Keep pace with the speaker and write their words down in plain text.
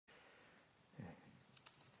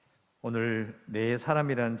오늘 내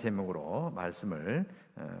사람이라는 제목으로 말씀을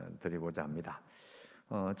드리고자 합니다.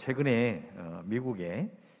 최근에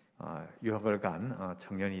미국에 유학을 간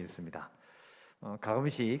청년이 있습니다.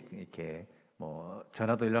 가끔씩 이렇게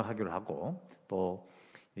전화도 연락하기로 하고 또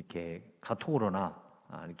이렇게 카톡으로나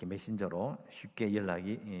이렇게 메신저로 쉽게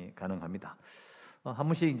연락이 가능합니다. 한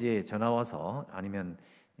번씩 이제 전화 와서 아니면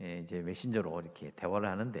이제 메신저로 이렇게 대화를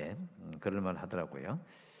하는데 그럴만 하더라고요.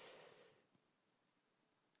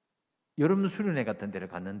 여름 수련회 같은 데를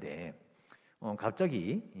갔는데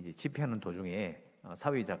갑자기 이제 집회하는 도중에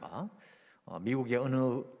사회자가 미국의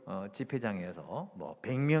어느 집회장에서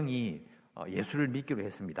 100명이 예수를 믿기로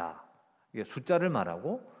했습니다. 숫자를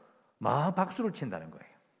말하고 막 박수를 친다는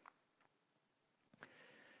거예요.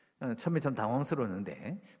 처음에 좀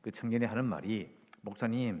당황스러웠는데 그 청년이 하는 말이,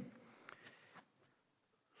 목사님,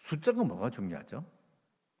 숫자가 뭐가 중요하죠?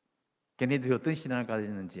 걔네들이 어떤 신앙을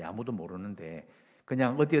가지는지 아무도 모르는데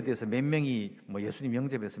그냥 어디에서 몇 명이 예수님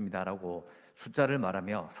영접했습니다라고 숫자를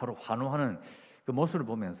말하며 서로 환호하는 그 모습을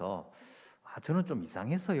보면서 저는 좀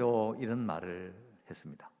이상했어요, 이런 말을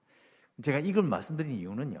했습니다. 제가 이걸 말씀드린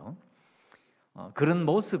이유는요, 그런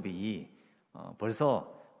모습이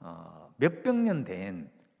벌써 몇백 년 된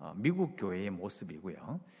미국 교회의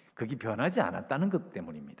모습이고요, 그게 변하지 않았다는 것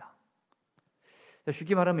때문입니다.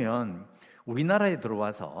 쉽게 말하면 우리나라에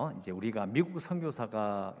들어와서 이제 우리가 미국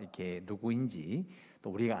선교사가 이렇게 누구인지 또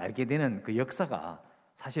우리가 알게 되는 그 역사가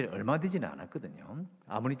사실 얼마 되지는 않았거든요.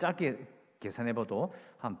 아무리 짧게 계산해봐도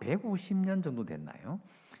한 150년 정도 됐나요?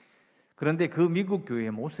 그런데 그 미국 교회의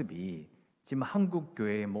모습이 지금 한국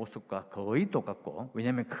교회의 모습과 거의 똑같고,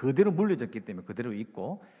 왜냐하면 그대로 물려졌기 때문에 그대로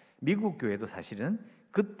있고, 미국 교회도 사실은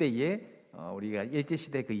그때의 우리가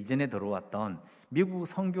일제시대 그 이전에 들어왔던 미국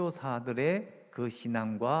선교사들의 그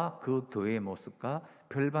신앙과 그 교회의 모습과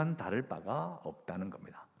별반 다를 바가 없다는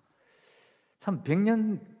겁니다. 참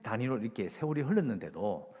 100년 단위로 이렇게 세월이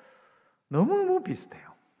흘렀는데도 너무너무 비슷해요.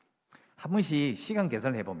 한 번씩 시간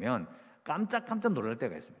계산을 해보면 깜짝깜짝 놀랄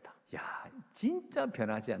때가 있습니다. 야, 진짜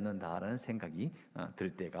변하지 않는다라는 생각이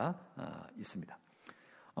들 때가 있습니다.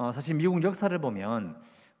 사실 미국 역사를 보면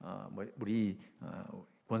우리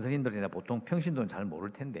권선인들이나 보통 평신도는 잘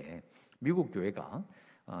모를 텐데, 미국 교회가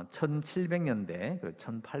 1700년대,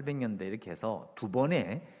 1800년대 이렇게 해서 두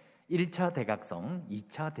번의 1차 대각성,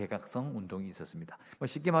 2차 대각성 운동이 있었습니다.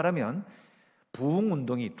 쉽게 말하면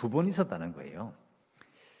부흥운동이 두 번 있었다는 거예요.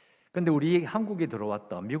 그런데 우리 한국에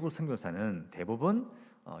들어왔던 미국 선교사는 대부분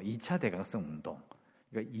 2차 대각성 운동,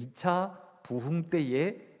 그러니까 2차 부흥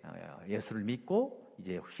때에 예수를 믿고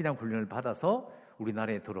이제 신앙 훈련을 받아서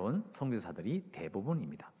우리나라에 들어온 선교사들이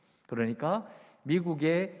대부분입니다. 그러니까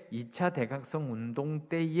미국의 2차 대각성 운동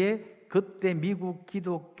때에 그때 미국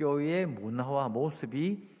기독교의 문화와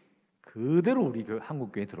모습이 그대로 우리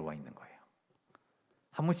한국 교회에 들어와 있는 거예요.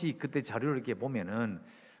 한 번씩 그때 자료를 이렇게 보면은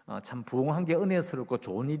참 부흥한 게 은혜스럽고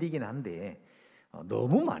좋은 일이긴 한데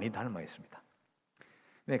너무 많이 닮아 있습니다.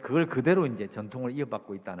 네, 그걸 그대로 이제 전통을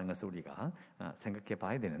이어받고 있다는 것을 우리가 생각해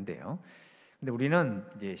봐야 되는데요. 근데 우리는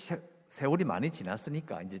이제 세월이 많이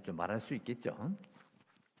지났으니까 이제 좀 말할 수 있겠죠.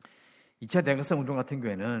 2차 대각성 운동 같은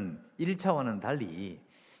경우에는 1차와는 달리,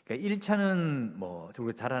 그러니까 1차는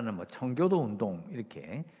우리가 잘 아는 청교도 운동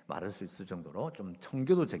이렇게 말할 수 있을 정도로 좀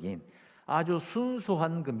청교도적인 아주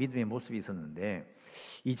순수한 그 믿음의 모습이 있었는데,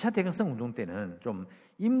 2차 대각성 운동 때는 좀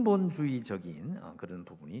인본주의적인 그런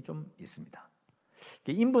부분이 좀 있습니다.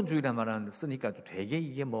 인본주의라는 말을 쓰니까 되게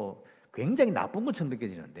이게 굉장히 나쁜 것처럼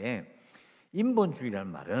느껴지는데,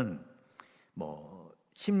 인본주의라는 말은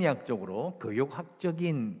심리학적으로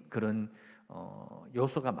교육학적인 그런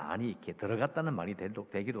요소가 많이 이렇게 들어갔다는 말이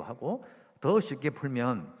되기도 하고, 더 쉽게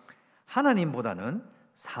풀면 하나님보다는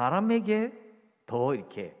사람에게 더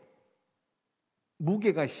이렇게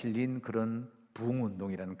무게가 실린 그런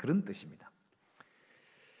부흥운동이라는 그런 뜻입니다.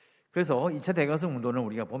 그래서 2차 대각성 운동을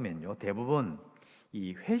우리가 보면요, 대부분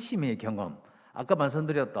이 회심의 경험, 아까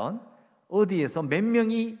말씀드렸던 어디에서 몇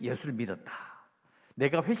명이 예수를 믿었다,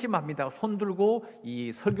 내가 회심합니다 손 들고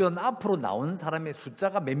이 설교는 앞으로 나온 사람의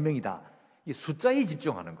숫자가 몇 명이다, 이 숫자에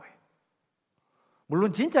집중하는 거예요.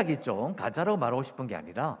 물론 진짜겠죠. 가짜라고 말하고 싶은 게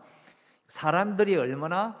아니라 사람들이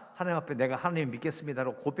얼마나 하나님 앞에 내가 하나님을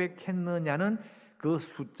믿겠습니다라고 고백했느냐는 그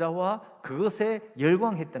숫자와 그것에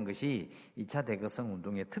열광했던 것이 2차 대각성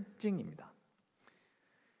운동의 특징입니다.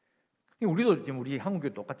 우리도 지금 우리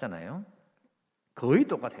한국교회 똑같잖아요. 거의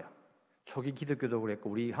똑같아요. 초기 기독교도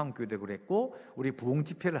그랬고 우리 한국교회도 그랬고, 우리 부흥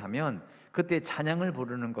집회를 하면 그때 찬양을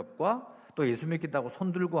부르는 것과 또 예수 믿겠다고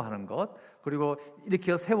손 들고 하는 것, 그리고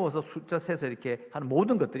이렇게 세워서 숫자 세서 이렇게 하는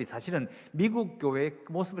모든 것들이 사실은 미국 교회의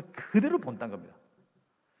모습을 그대로 본다는 겁니다.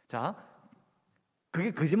 자,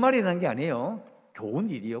 그게 거짓말이라는 게 아니에요. 좋은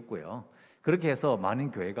일이었고요. 그렇게 해서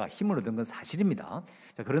많은 교회가 힘을 얻은 건 사실입니다.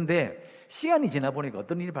 자, 그런데 시간이 지나 보니까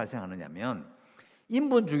어떤 일이 발생하느냐면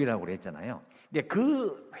인본주의라고 그랬잖아요. 근데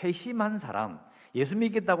그 회심한 사람, 예수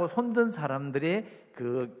믿겠다고 손든 사람들의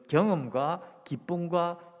그 경험과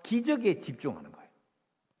기쁨과 기적에 집중하는 거예요.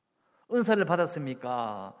 은사를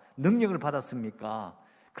받았습니까? 능력을 받았습니까?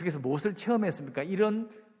 그렇게 해서 무엇을 체험했습니까? 이런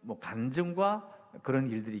간증과 그런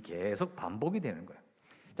일들이 계속 반복이 되는 거예요.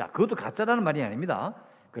 자, 그것도 가짜라는 말이 아닙니다.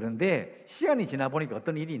 그런데 시간이 지나 보니까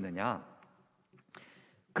어떤 일이 있느냐?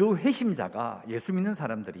 그 회심자가, 예수 믿는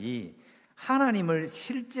사람들이 하나님을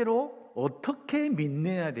실제로 어떻게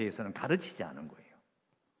믿느냐에 대해서는 가르치지 않은 거예요.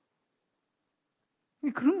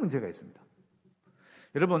 그런 문제가 있습니다.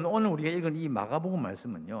 여러분, 오늘 우리가 읽은 이 마가복음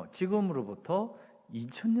말씀은요, 지금으로부터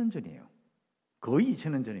 2000년 전이에요. 거의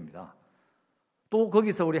 2000년 전입니다. 또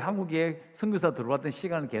거기서 우리 한국에 선교사 들어왔던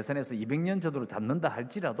시간을 계산해서 200년 전으로 잡는다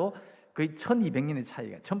할지라도 거의 1200년의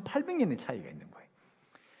차이가, 1800년의 차이가 있는 거예요.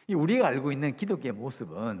 우리가 알고 있는 기독교의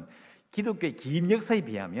모습은 기독교의 긴 역사에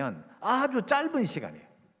비하면 아주 짧은 시간이에요.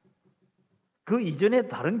 그 이전에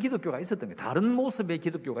다른 기독교가 있었던 거예요. 다른 모습의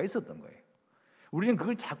기독교가 있었던 거예요. 우리는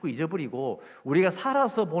그걸 자꾸 잊어버리고 우리가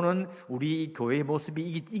살아서 보는 우리 교회의 모습이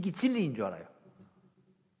이게 진리인 줄 알아요.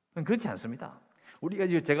 그렇지 않습니다. 우리가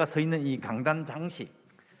지금 제가 서 있는 이 강단 장식,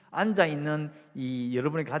 앉아 있는 이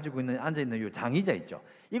여러분이 가지고 있는 앉아 있는 이 장의자 있죠.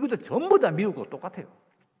 이것도 전부 다 미국과 똑같아요.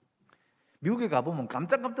 미국에 가보면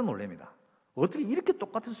깜짝깜짝 놀랍니다. 어떻게 이렇게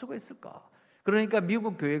똑같을 수가 있을까? 그러니까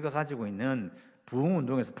미국 교회가 가지고 있는 부흥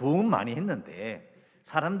운동에서 부흥 많이 했는데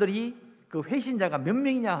사람들이 그 회신자가 몇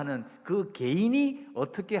명이냐 하는 그 개인이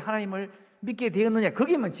어떻게 하나님을 믿게 되었느냐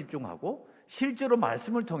거기에만 집중하고 실제로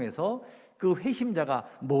말씀을 통해서 그 회심자가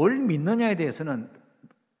뭘 믿느냐에 대해서는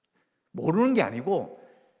모르는 게 아니고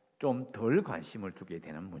좀 덜 관심을 두게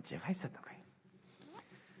되는 문제가 있었던 거예요.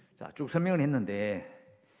 자, 쭉 설명을 했는데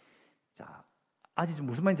자, 아직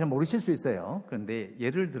무슨 말인지 잘 모르실 수 있어요. 그런데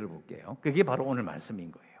예를 들어볼게요. 그게 바로 오늘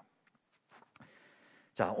말씀인 거예요.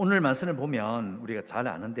 자, 오늘 말씀을 보면 우리가 잘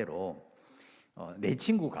아는 대로 내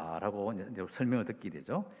친구가라고 이제 설명을 듣게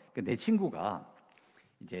되죠. 내 친구가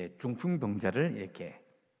이제 중풍병자를 이렇게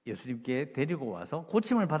예수님께 데리고 와서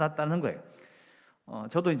고침을 받았다는 거예요.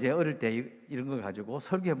 저도 이제 어릴 때 이런 걸 가지고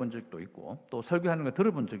설교해 본 적도 있고 또 설교하는 거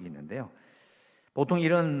들어본 적이 있는데요. 보통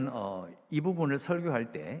이런 이 부분을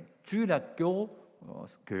설교할 때 주일학교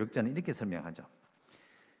교육자는 이렇게 설명하죠.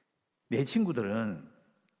 내 친구들은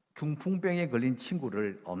중풍병에 걸린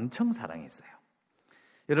친구를 엄청 사랑했어요.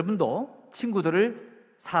 여러분도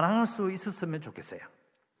친구들을 사랑할 수 있었으면 좋겠어요.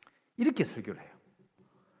 이렇게 설교를 해요.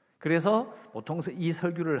 그래서 보통 이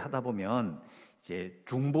설교를 하다 보면 이제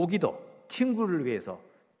중보기도, 친구를 위해서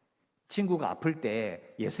친구가 아플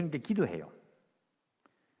때 예수님께 기도해요.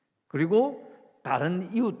 그리고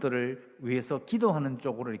다른 이웃들을 위해서 기도하는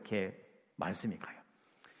쪽으로 이렇게 말씀이 가요.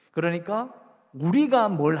 그러니까 우리가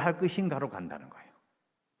뭘 할 것인가로 간다는 거예요.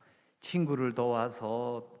 친구를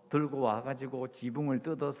도와서 들고 와가지고 지붕을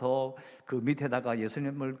뜯어서 그 밑에다가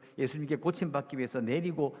예수님께 고침받기 위해서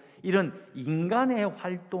내리고 이런 인간의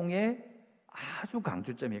활동에 아주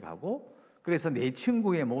강조점이 가고 그래서 내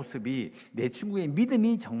친구의 모습이 내 친구의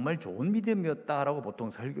믿음이 정말 좋은 믿음이었다라고 보통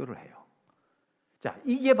설교를 해요. 자,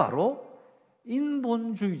 이게 바로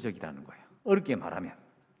인본주의적이라는 거예요. 어렵게 말하면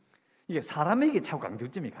이게 사람에게 자꾸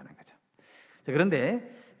강조점이 가는 거죠. 자,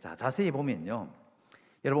 그런데 자세히 보면요.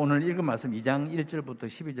 여러분 오늘 읽은 말씀 2장 1절부터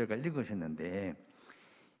 12절까지 읽으셨는데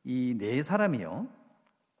이 네 사람이요.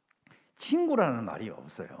 친구라는 말이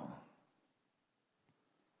없어요.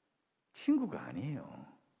 친구가 아니에요.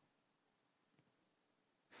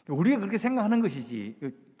 우리가 그렇게 생각하는 것이지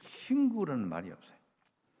친구라는 말이 없어요.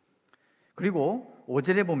 그리고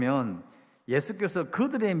 5절에 보면 예수께서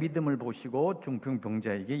그들의 믿음을 보시고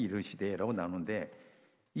중풍병자에게 이르시되라고 나오는데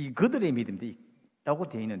이 그들의 믿음이라고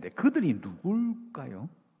되어 있는데 그들이 누굴까요?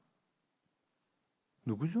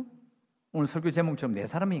 누구죠? 오늘 설교 제목처럼 네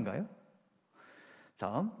사람인가요?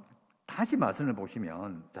 자, 다시 말씀을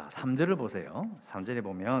보시면 자 3절을 보세요. 3절에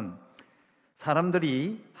보면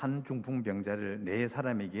사람들이 한 중풍병자를 네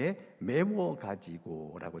사람에게 메워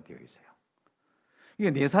가지고라고 되어 있어요.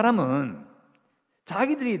 이게 네 사람은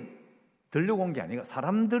자기들이 들려고 온 게 아니고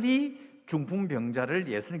사람들이 중풍병자를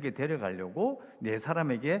예수님께 데려가려고 네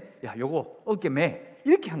사람에게 야 요거 어깨 매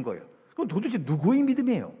이렇게 한 거예요. 그럼 도대체 누구의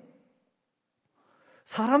믿음이에요?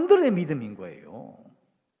 사람들의 믿음인 거예요.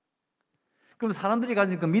 그럼 사람들이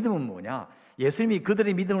가진 그 믿음은 뭐냐? 예수님이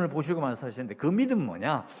그들의 믿음을 보시고 말씀하셨는데 그 믿음은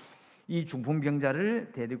뭐냐? 이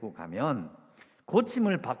중풍병자를 데리고 가면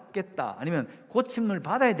고침을 받겠다 아니면 고침을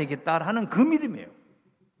받아야 되겠다라는 그 믿음이에요.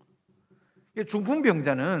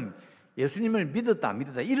 중풍병자는 예수님을 믿었다 안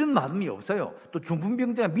믿었다 이런 마음이 없어요. 또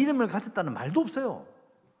중풍병자가 믿음을 가졌다는 말도 없어요.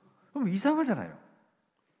 그럼 이상하잖아요.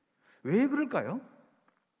 왜 그럴까요?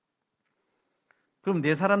 그럼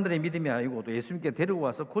네 사람들의 믿음이 아니고 또 예수님께 데리고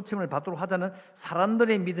와서 고침을 받도록 하자는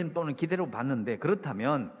사람들의 믿음 또는 기대로 받는데,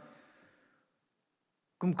 그렇다면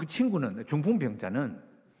그럼 그 친구는, 중풍병자는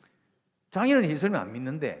자기는 예수님을 안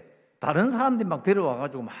믿는데 다른 사람들이 막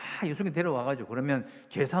데려와가지고 막 예수님께 데려와가지고 그러면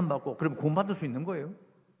죄사함 받고 그러면 구원받을 수 있는 거예요?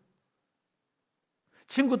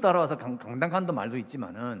 친구 따라와서 강당간도 말도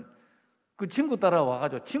있지만은 그 친구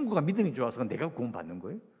따라와가지고 친구가 믿음이 좋아서 내가 구원받는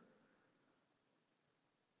거예요?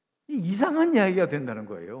 이상한 이야기가 된다는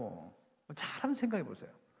거예요. 잘 한번 생각해 보세요.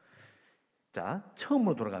 자,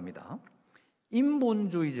 처음으로 돌아갑니다.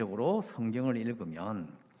 인본주의적으로 성경을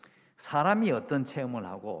읽으면 사람이 어떤 체험을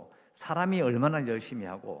하고, 사람이 얼마나 열심히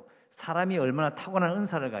하고, 사람이 얼마나 타고난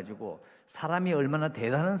은사를 가지고, 사람이 얼마나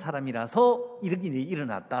대단한 사람이라서 이런 일이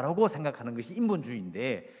일어났다라고 생각하는 것이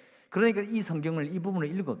인본주의인데, 그러니까 이 성경을 이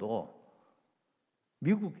부분을 읽어도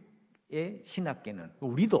미국의 신학계는,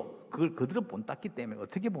 우리도 그걸 그대로 본땄기 때문에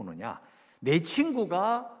어떻게 보느냐, 내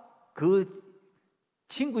친구가 그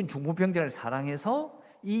친구인 중풍병자를 사랑해서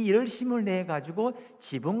이 열심을 내 가지고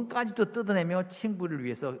지붕까지도 뜯어내며 친구를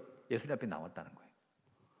위해서 예수님 앞에 나왔다는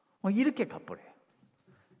거예요. 이렇게 갚으래요.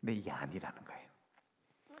 근데 이게 아니라는 거예요.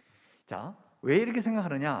 자, 왜 이렇게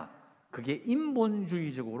생각하느냐? 그게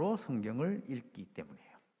인본주의적으로 성경을 읽기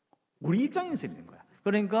때문이에요. 우리 입장에서 읽는 거야.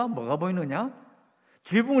 그러니까 뭐가 보이느냐?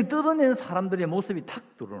 지붕을 뜯어낸 사람들의 모습이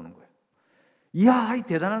탁 들어오는 거예요. 이야, 이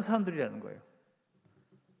대단한 사람들이라는 거예요.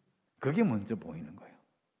 그게 먼저 보이는 거예요.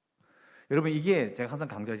 여러분, 이게 제가 항상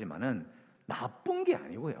강조하지만은 나쁜 게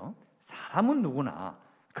아니고요. 사람은 누구나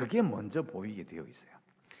그게 먼저 보이게 되어 있어요.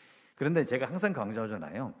 그런데 제가 항상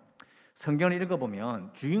강조하잖아요. 성경을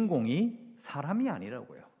읽어보면 주인공이 사람이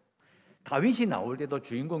아니라고요. 다윗이 나올 때도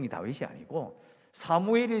주인공이 다윗이 아니고,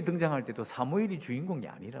 사무엘이 등장할 때도 사무엘이 주인공이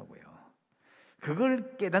아니라고요.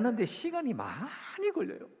 그걸 깨닫는데 시간이 많이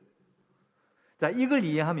걸려요. 자, 이걸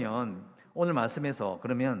이해하면 오늘 말씀에서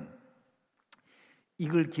그러면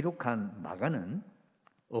이걸 기록한 마가는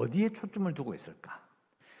어디에 초점을 두고 있을까?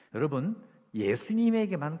 여러분,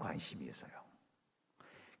 예수님에게만 관심이 있어요.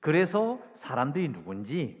 그래서 사람들이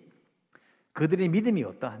누군지, 그들의 믿음이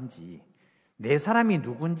어떠한지, 내 사람이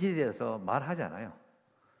누군지에 대해서 말하지 않아요.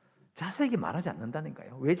 자세하게 말하지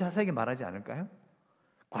않는다니까요. 왜 자세하게 말하지 않을까요?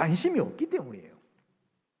 관심이 없기 때문이에요.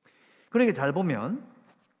 그러니까 잘 보면,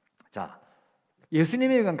 자,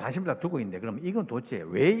 예수님에 대한 관심을 다 두고 있는데, 그럼 이건 도대체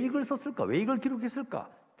왜 이걸 썼을까? 왜 이걸 기록했을까?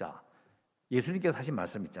 자, 예수님께서 하신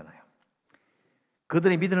말씀 있잖아요.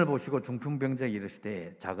 그들의 믿음을 보시고 중풍병자에게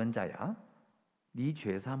이르시되, 작은 자야, 네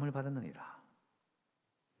죄사함을 받았느니라.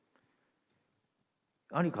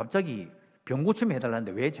 아니, 갑자기 병 고침을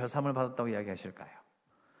해달라는데 왜 죄사함을 받았다고 이야기하실까요?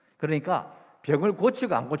 그러니까 병을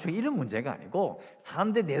고치고 안 고치고 이런 문제가 아니고,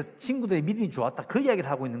 사람들 내 친구들의 믿음이 좋았다 그 이야기를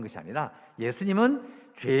하고 있는 것이 아니라,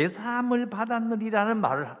 예수님은 죄사함을 받았느니라는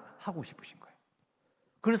말을 하고 싶으신 거예요.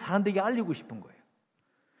 그래서 사람들에게 알리고 싶은 거예요.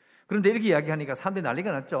 그런데 이렇게 이야기하니까 사람들이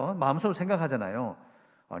난리가 났죠. 마음속으로 생각하잖아요.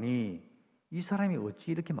 아니, 이 사람이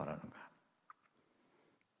어찌 이렇게 말하는가?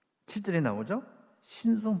 7절에 나오죠.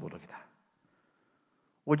 신성모독이다.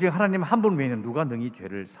 오직 하나님 한 분 외에는 누가 능히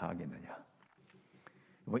죄를 사하겠느냐.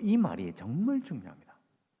 이 말이 정말 중요합니다.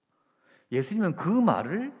 예수님은 그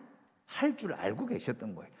말을 할 줄 알고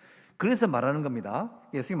계셨던 거예요. 그래서 말하는 겁니다.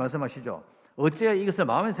 예수님 말씀하시죠. 어찌하여 이것을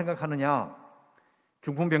마음에 생각하느냐?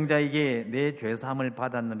 중풍병자에게 내 죄사함을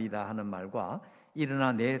받았느니라 하는 말과,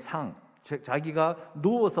 일어나 내 상, 자기가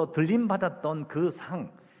누워서 들림받았던 그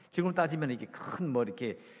상, 지금 따지면 이게 큰 뭐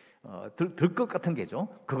이렇게 들 것 같은 게죠.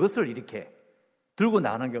 그것을 이렇게 들고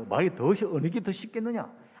나가는 게 말이 더 어느 게 더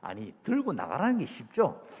쉽겠느냐? 아니, 들고 나가라는 게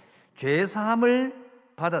쉽죠. 죄사함을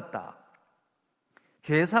받았다.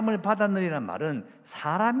 죄사함을 받았느니라는 말은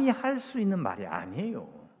사람이 할 수 있는 말이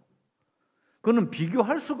아니에요. 그거는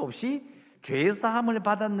비교할 수가 없이 죄사함을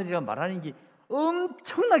받았느니라 말하는 게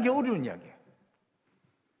엄청나게 어려운 이야기예요.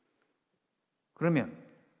 그러면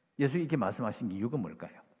예수 이렇게 말씀하신 이유가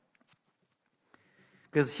뭘까요?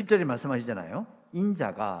 그래서 10절에 말씀하시잖아요.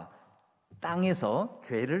 인자가 땅에서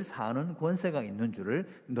죄를 사하는 권세가 있는 줄을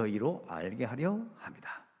너희로 알게 하려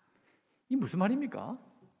합니다. 이 무슨 말입니까?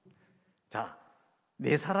 자,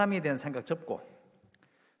 내 사람에 대한 생각 접고,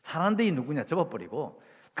 사람들이 누구냐 접어버리고,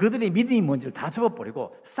 그들의 믿음이 뭔지를 다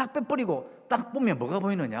접어버리고 싹 빼버리고 딱 보면 뭐가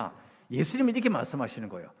보이느냐? 예수님이 이렇게 말씀하시는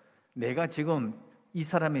거예요. 내가 지금 이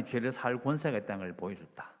사람의 죄를 사할 권세가 있다는 걸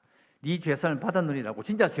보여줬다. 네 죄사함을 받았느니라고.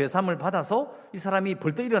 진짜 죄사함을 받아서 이 사람이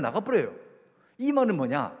벌떡 일어나가 버려요. 이 말은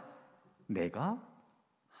뭐냐? 내가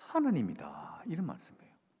하나님이다, 이런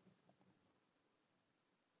말씀이에요.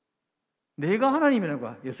 내가 하나님이라는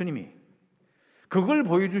거야, 예수님이. 그걸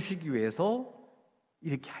보여주시기 위해서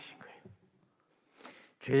이렇게 하신 거예요.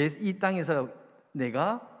 이 땅에서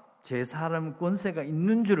내가 제사함 권세가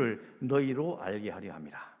있는 줄을 너희로 알게 하려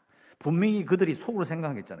함이라. 분명히 그들이 속으로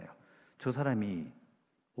생각했잖아요. 저 사람이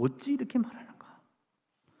어찌 이렇게 말하는가?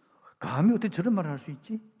 감히 어떻게 저런 말을 할 수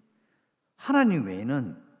있지? 하나님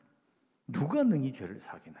외에는 누가 능히 죄를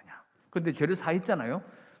사하겠느냐? 그런데 죄를 사했잖아요.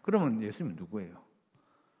 그러면 예수님은 누구예요?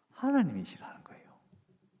 하나님이시라는 거예요.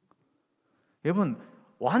 여러분,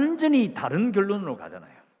 완전히 다른 결론으로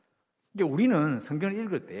가잖아요. 그러니까 우리는 성경을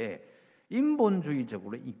읽을 때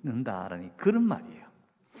인본주의적으로 읽는다라는 그런 말이에요.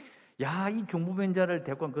 야, 이 중부변자를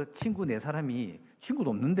데리고 온 그 친구 네 사람이, 친구도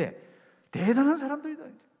없는데 대단한 사람들이다.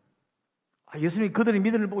 예수님이 그들의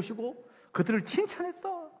믿음을 보시고 그들을 칭찬했다.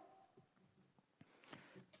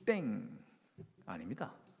 땡.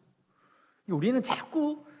 아닙니다. 우리는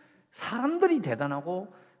자꾸 사람들이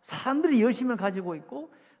대단하고 사람들이 열심을 가지고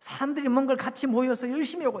있고 사람들이 뭔가를 같이 모여서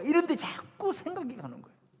열심히 하고 이런 데 자꾸 생각이 가는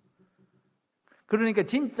거예요. 그러니까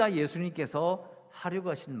진짜 예수님께서 하려고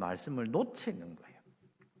하신 말씀을 놓치는 거예요.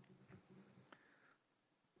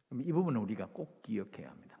 이 부분은 우리가 꼭 기억해야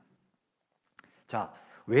합니다. 자,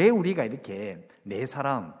 왜 우리가 이렇게 네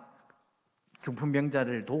사람,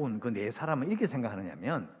 중풍병자를 도운 그 네 사람을 이렇게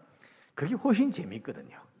생각하느냐면 그게 훨씬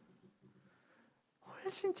재미있거든요.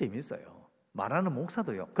 훨씬 재밌어요. 말하는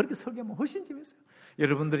목사도요. 그렇게 설교하면 훨씬 재밌어요.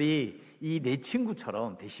 여러분들이 이 내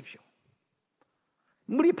친구처럼 되십시오.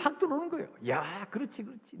 물이 팍 들어오는 거예요. 야, 그렇지.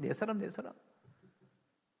 네 사람.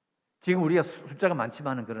 지금 우리가 숫자가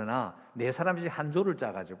많지만은 그러나 네 사람씩 한 조를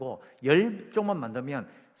짜가지고 10조만 만들면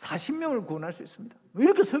 40명을 구원할 수 있습니다.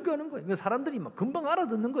 이렇게 설교하는 거예요. 사람들이 막 금방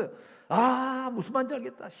알아듣는 거예요. 아, 무슨 말인지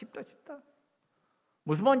알겠다. 쉽다.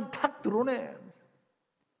 무슨 말인지 탁 들어오네.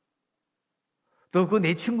 또 그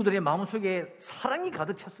내 친구들의 마음속에 사랑이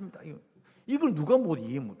가득 찼습니다. 이걸 누가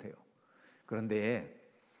이해 못해요. 그런데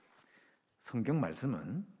성경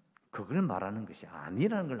말씀은 그걸 말하는 것이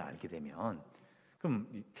아니라는 걸 알게 되면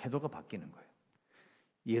그럼 태도가 바뀌는 거예요.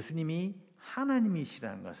 예수님이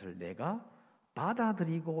하나님이시라는 것을 내가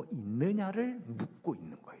받아들이고 있느냐를 묻고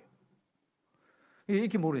있는 거예요.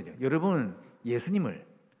 이렇게 물어야 돼요. 여러분은 예수님을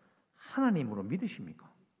하나님으로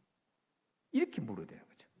믿으십니까? 이렇게 물어야 되는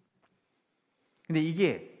거죠. 근데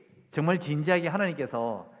이게 정말 진지하게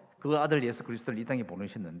하나님께서 그 아들 예수 그리스도를 이 땅에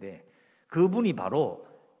보내셨는데 그분이 바로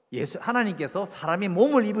하나님께서 사람의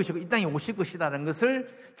몸을 입으시고 이 땅에 오실 것이라는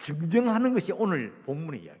것을 증명하는 것이 오늘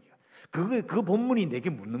본문의 이야기예요. 그 본문이 내게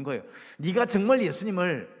묻는 거예요. 네가 정말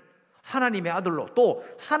예수님을 하나님의 아들로 또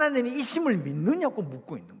하나님의 이심을 믿느냐고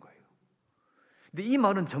묻고 있는 거예요. 근데 이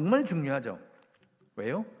말은 정말 중요하죠.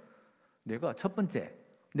 왜요? 첫 번째,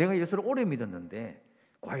 내가 예수를 오래 믿었는데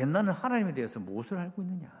과연 나는 하나님에 대해서 무엇을 알고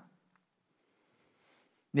있느냐?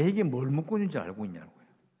 내게 뭘 묻고 있는지 알고 있냐고요.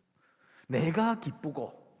 내가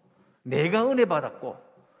기쁘고 내가 은혜 받았고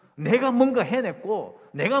내가 뭔가 해냈고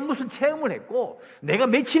내가 무슨 체험을 했고 내가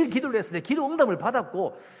며칠 기도를 했을 때 기도 응답을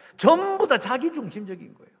받았고 전부 다 자기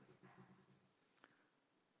중심적인 거예요.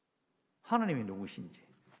 하나님이 누구신지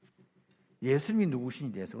예수님이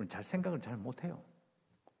누구신지에 대해서 우리는 잘 생각을 잘 못해요.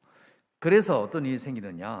 그래서 어떤 일이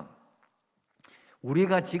생기느냐,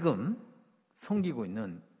 우리가 지금 섬기고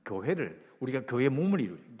있는 교회를 우리가 교회의 몸을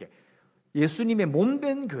이루게 예수님의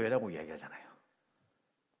몸된 교회라고 이야기하잖아요.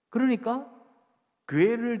 그러니까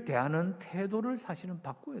교회를 대하는 태도를 사실은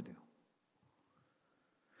바꿔야 돼요.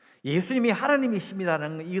 예수님이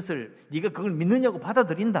하나님이십니다라는 이것을 네가 그걸 믿느냐고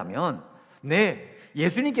받아들인다면 네,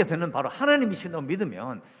 예수님께서는 바로 하나님이신다고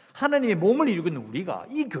믿으면 하나님의 몸을 이루고 있는 우리가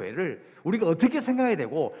이 교회를 우리가 어떻게 생각해야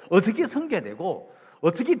되고 어떻게 섬겨야 되고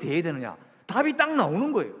어떻게 대해야 되느냐 답이 딱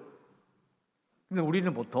나오는 거예요. 근데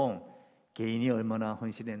우리는 보통 개인이 얼마나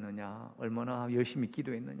헌신했느냐, 얼마나 열심히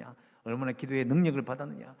기도했느냐, 얼마나 기도의 능력을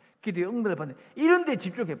받았느냐, 기도의 응답을 받느냐 이런 데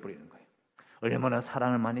집중해버리는 거예요. 얼마나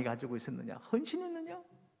사랑을 많이 가지고 있었느냐, 헌신했느냐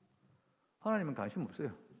하나님은 관심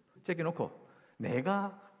없어요. 제껴놓고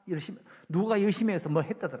누가 열심히 해서 뭐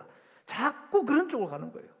했다더라 자꾸 그런 쪽으로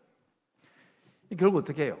가는 거예요. 결국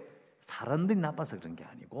어떻게 해요? 사람들이 나빠서 그런 게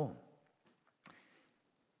아니고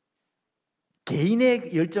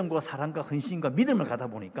개인의 열정과 사랑과 헌신과 믿음을 가다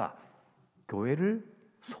보니까 교회를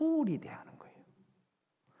소홀히 대하는 거예요.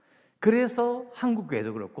 그래서 한국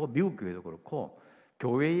교회도 그렇고 미국 교회도 그렇고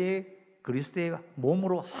교회의 그리스도의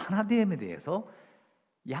몸으로 하나됨에 대해서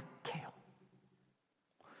약해요.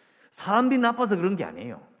 사람들이 나빠서 그런 게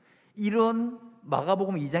아니에요. 이런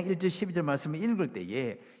마가복음 2장 1절 12절 말씀을 읽을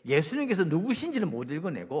때에 예수님께서 누구신지를 못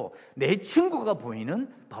읽어내고 내 친구가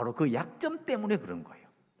보이는 바로 그 약점 때문에 그런 거예요.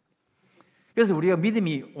 그래서 우리가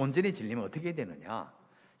믿음이 온전히 진리면 어떻게 해야 되느냐?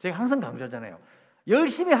 제가 항상 강조하잖아요.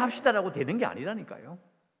 열심히 합시다라고 되는 게 아니라니까요.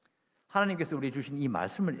 하나님께서 우리 주신 이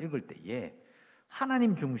말씀을 읽을 때에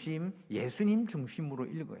하나님 중심, 예수님 중심으로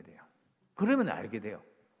읽어야 돼요. 그러면 알게 돼요.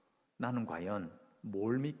 나는 과연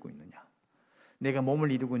뭘 믿고 있느냐? 내가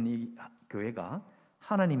몸을 이루고 있는 이 교회가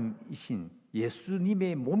하나님이신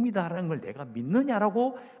예수님의 몸이다라는 걸 내가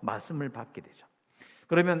믿느냐라고 말씀을 받게 되죠.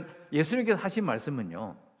 그러면 예수님께서 하신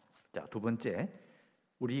말씀은요. 자, 두 번째,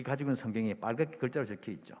 우리 가지고 있는 성경에 빨갛게 글자로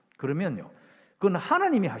적혀 있죠. 그러면요, 그건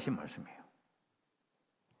하나님이 하신 말씀이에요.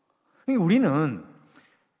 우리는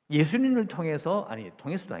예수님을 통해서도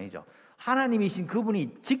아니죠. 하나님이신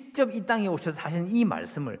그분이 직접 이 땅에 오셔서 하신 이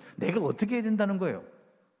말씀을 내가 어떻게 해야 된다는 거예요?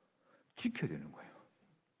 지켜야 되는 거예요.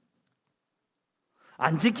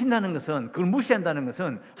 안 지킨다는 것은, 그걸 무시한다는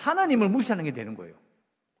것은 하나님을 무시하는 게 되는 거예요.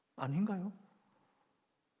 아닌가요?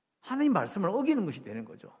 하나님 말씀을 어기는 것이 되는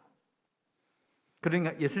거죠.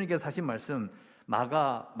 그러니까 예수님께서 하신 말씀,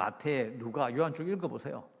 마가, 마태, 누가, 요한 쭉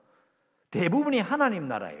읽어보세요. 대부분이 하나님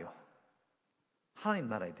나라예요. 하나님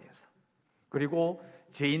나라에 대해서. 그리고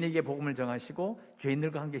죄인에게 복음을 전하시고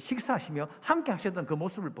죄인들과 함께 식사하시며 함께 하셨던 그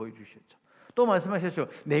모습을 보여주셨죠. 또 말씀하셨죠.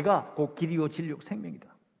 내가 곧 길이요 진리요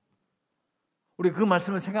생명이다. 우리 그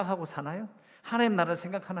말씀을 생각하고 사나요? 하나님 나라를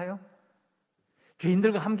생각하나요?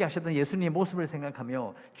 죄인들과 함께 하셨던 예수님의 모습을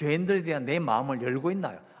생각하며 죄인들에 대한 내 마음을 열고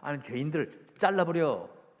있나요? 아니면 죄인들 잘라버려,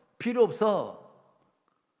 필요 없어,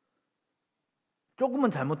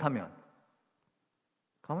 조금만 잘못하면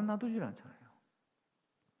가만 놔두질 않잖아요.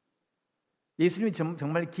 예수님이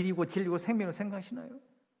정말 길이고 진리고 생명으로 생각하시나요?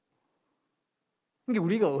 그러니까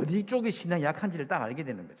우리가 어디 쪽의 신앙이 약한지를 딱 알게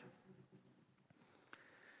되는 거죠.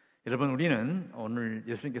 여러분, 우리는 오늘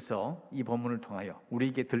예수님께서 이 본문을 통하여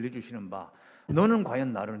우리에게 들려주시는 바, 너는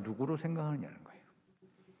과연 나를 누구로 생각하느냐는 거예요.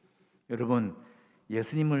 여러분,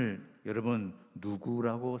 예수님을 여러분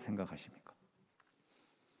누구라고 생각하십니까?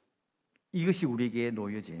 이것이 우리에게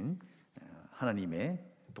놓여진 하나님의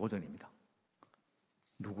도전입니다.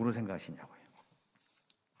 누구로 생각하시냐고요.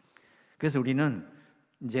 그래서 우리는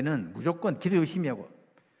이제는 무조건 기도 열심히 하고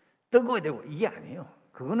뜨거워야 되고 이게 아니에요.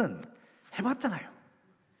 그거는 해봤잖아요.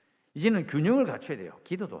 이제는 균형을 갖춰야 돼요.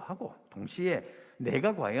 기도도 하고 동시에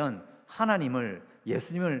내가 과연 하나님을,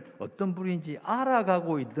 예수님을 어떤 분인지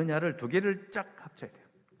알아가고 있느냐를 두 개를 쫙 합쳐야 돼요.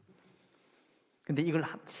 근데 이걸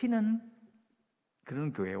합치는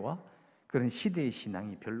그런 교회와 그런 시대의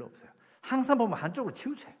신앙이 별로 없어요. 항상 보면 한쪽으로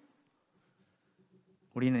치우쳐요.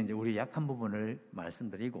 우리는 이제 우리 약한 부분을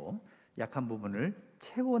말씀드리고 약한 부분을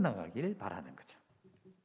채워나가길 바라는 거죠.